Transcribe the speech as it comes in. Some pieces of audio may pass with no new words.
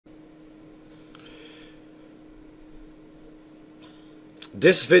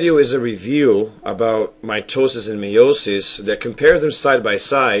This video is a review about mitosis and meiosis that compares them side by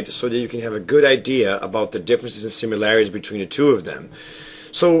side so that you can have a good idea about the differences and similarities between the two of them.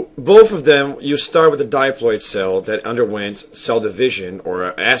 So both of them, you start with a diploid cell that underwent cell division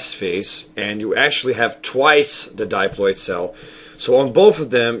or S phase, and you actually have twice the diploid cell. So on both of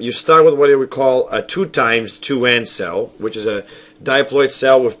them, you start with what we call a 2 times 2N cell, which is a diploid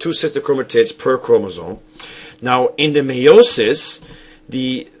cell with 2 sister chromatids per chromosome. Now in the meiosis,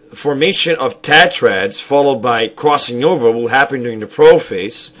 the formation of tetrads followed by crossing over will happen during the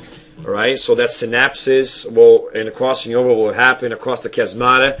prophase. Alright, so that synapses and the crossing over will happen across the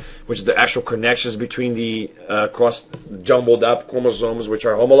chiasmata, which is the actual connections between the jumbled up chromosomes, which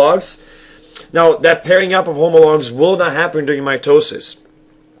are homologs. Now, that pairing up of homologs will not happen during mitosis.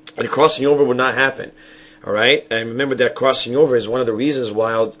 And crossing over will not happen. Alright, and remember that crossing over is one of the reasons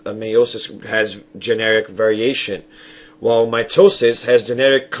why meiosis has generic variation, while mitosis has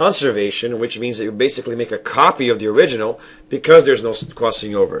generic conservation, which means that you basically make a copy of the original because there's no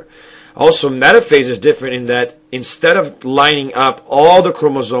crossing over. Also, metaphase is different in that instead of lining up all the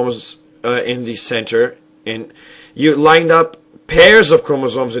chromosomes in the center, you lined up pairs of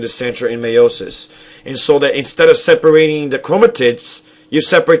chromosomes in the center in meiosis. And so that instead of separating the chromatids, you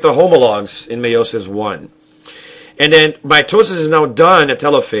separate the homologs in meiosis 1. And then mitosis is now done at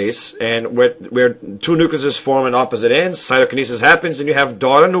telophase, and where 2 nucleuses form at opposite ends, cytokinesis happens, and you have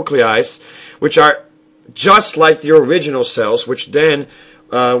daughter nuclei, which are just like the original cells, which then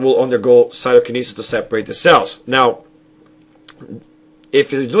will undergo cytokinesis to separate the cells. Now,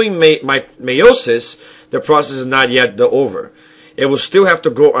 if you're doing meiosis, the process is not yet over. It will still have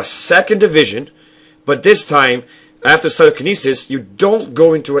to go a second division, but this time, after cytokinesis, you don't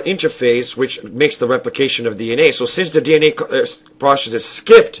go into an interphase, which makes the replication of DNA. So since the DNA process is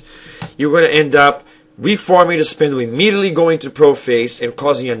skipped, you're going to end up reforming the spindle, immediately going to prophase and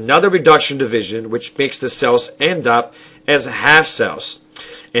causing another reduction division, which makes the cells end up as half cells.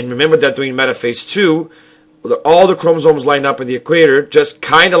 And remember that during metaphase 2, all the chromosomes line up in the equator, just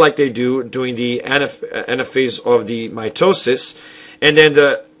kind of like they do during the anaphase of the mitosis. And then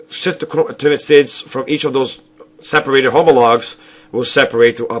the sister chromatids from each of those separated homologs will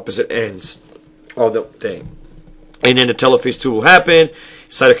separate to opposite ends of the thing. And then the telophase 2 will happen,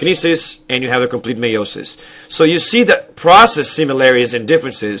 cytokinesis, and you have a complete meiosis. So you see the process similarities and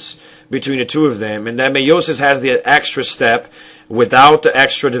differences between the two of them, and that meiosis has the extra step without the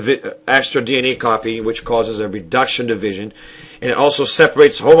extra DNA copy, which causes a reduction division. And it also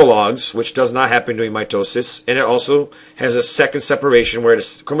separates homologs, which does not happen during mitosis. And it also has a second separation where the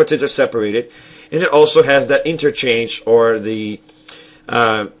chromatids are separated. And it also has that interchange or the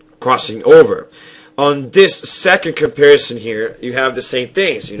crossing over. On this second comparison here, you have the same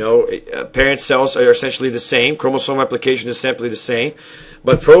things. You know, parent cells are essentially the same. Chromosome replication is simply the same.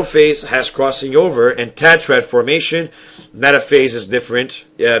 But prophase has crossing over and tetrad formation. Metaphase is different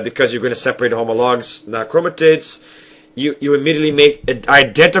because you're going to separate homologs, not chromatids. You immediately make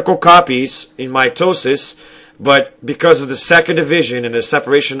identical copies in mitosis, but because of the second division and the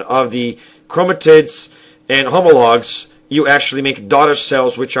separation of the chromatids and homologs, you actually make daughter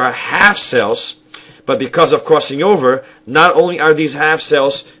cells, which are half cells. But because of crossing over, not only are these half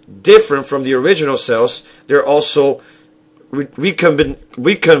cells different from the original cells, they're also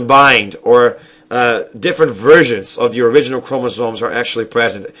recombined, or different versions of the original chromosomes are actually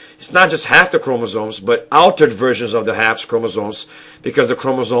present. It's not just half the chromosomes, but altered versions of the half chromosomes, because the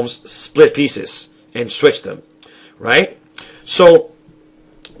chromosomes split pieces and switch them, right? So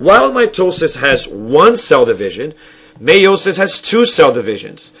while mitosis has 1 cell division, meiosis has 2 cell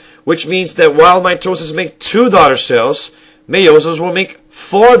divisions, which means that while mitosis makes 2 daughter cells, meiosis will make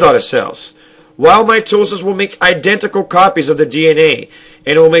 4 daughter cells. While mitosis will make identical copies of the DNA,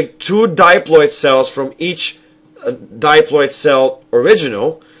 and it will make 2 diploid cells from each diploid cell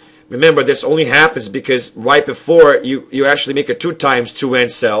original. Remember, this only happens because right before you actually make a 2 times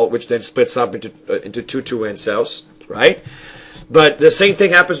 2N cell, which then splits up into 2 2N cells, right? But the same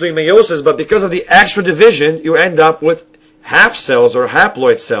thing happens during meiosis, but because of the extra division, you end up with half cells or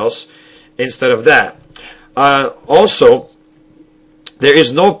haploid cells instead of that. Also, there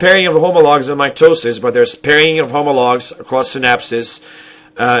is no pairing of homologs in mitosis, but there's pairing of homologs across synapses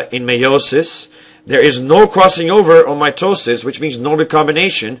in meiosis. There is no crossing over on mitosis, which means no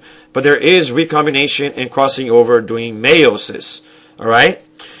recombination, but there is recombination and crossing over during meiosis. Alright?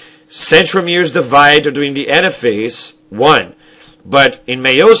 Centromeres divide during the anaphase 1, but in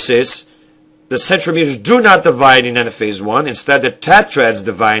meiosis, the centromeres do not divide in anaphase 1. Instead, the tetrads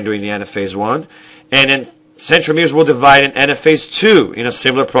divide during the anaphase 1, and then centromeres will divide in anaphase 2 in a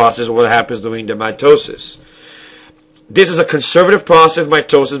similar process to what happens during the mitosis. This is a conservative process of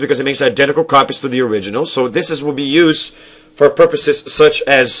mitosis because it makes identical copies to the original. So this will be used for purposes such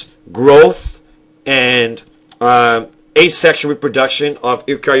as growth and asexual reproduction of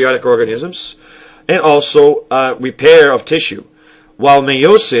eukaryotic organisms, and also repair of tissue. While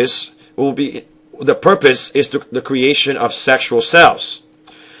meiosis will be, the purpose is the creation of sexual cells.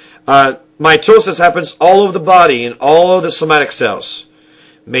 Mitosis happens all over the body in all of the somatic cells.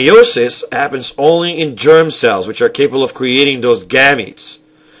 Meiosis happens only in germ cells, which are capable of creating those gametes.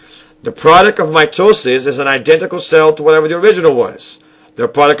 The product of mitosis is an identical cell to whatever the original was. The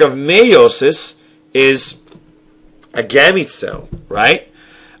product of meiosis is a gamete cell, right?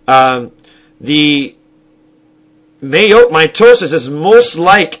 The mitosis is most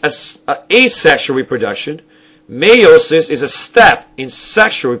like asexual reproduction. Meiosis is a step in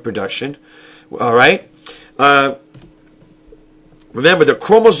sexual reproduction, all right? Remember, the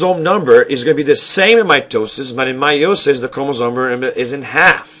chromosome number is going to be the same in mitosis, but in meiosis, the chromosome number is in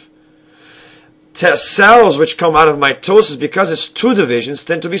half. Cells which come out of mitosis, because it's two divisions,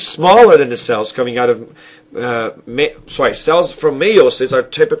 tend to be smaller than the cells coming out of cells from meiosis are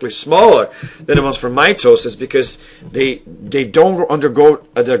typically smaller than the ones from mitosis because they don't undergo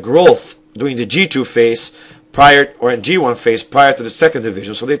the growth during the G2 phase prior, or in G1 phase prior to the second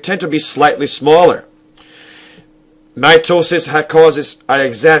division, so they tend to be slightly smaller. Mitosis causes an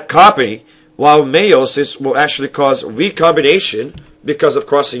exact copy, while meiosis will actually cause recombination because of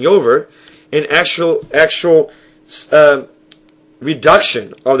crossing over, and actual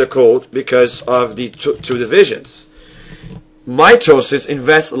reduction of the code because of the two divisions. Mitosis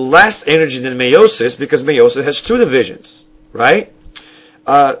invests less energy than meiosis because meiosis has two divisions, right?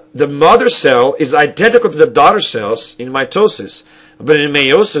 The mother cell is identical to the daughter cells in mitosis, but in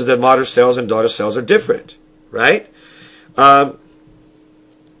meiosis the mother cells and daughter cells are different, right?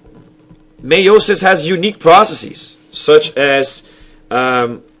 Meiosis has unique processes such as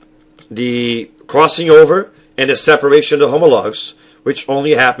the crossing over and the separation of the homologs, which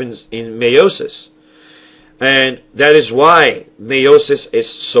only happens in meiosis. And that is why meiosis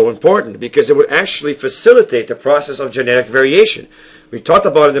is so important, because it would actually facilitate the process of genetic variation. We talked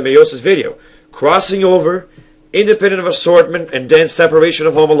about it in the meiosis video. Crossing over, independent of assortment, and then separation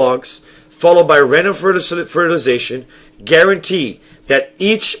of homologs, followed by random fertilization, guarantee that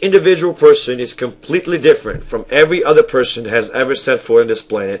each individual person is completely different from every other person that has ever set foot on this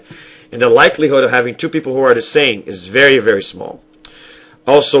planet, and the likelihood of having two people who are the same is very, very small.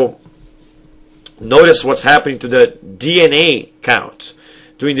 Also, notice what's happening to the DNA count.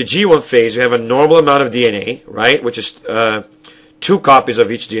 During the G1 phase, you have a normal amount of DNA, right, which is 2 copies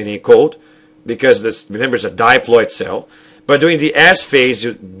of each DNA code, because this, remember, it's a diploid cell. But during the S phase,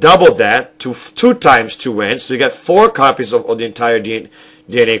 you double that to 2 times 2n, so you get 4 copies of the entire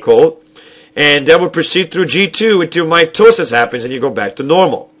DNA code. And that will proceed through G2 until mitosis happens and you go back to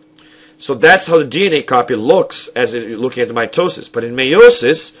normal. So that's how the DNA copy looks as you're looking at the mitosis. But in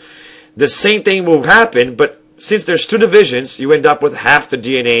meiosis, the same thing will happen, but since there's 2 divisions, you end up with half the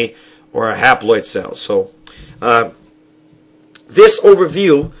DNA or a haploid cell. So this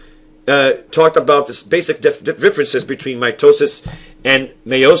overview talked about this basic differences between mitosis and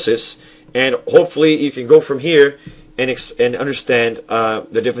meiosis, and hopefully you can go from here and understand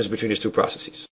the difference between these 2 processes.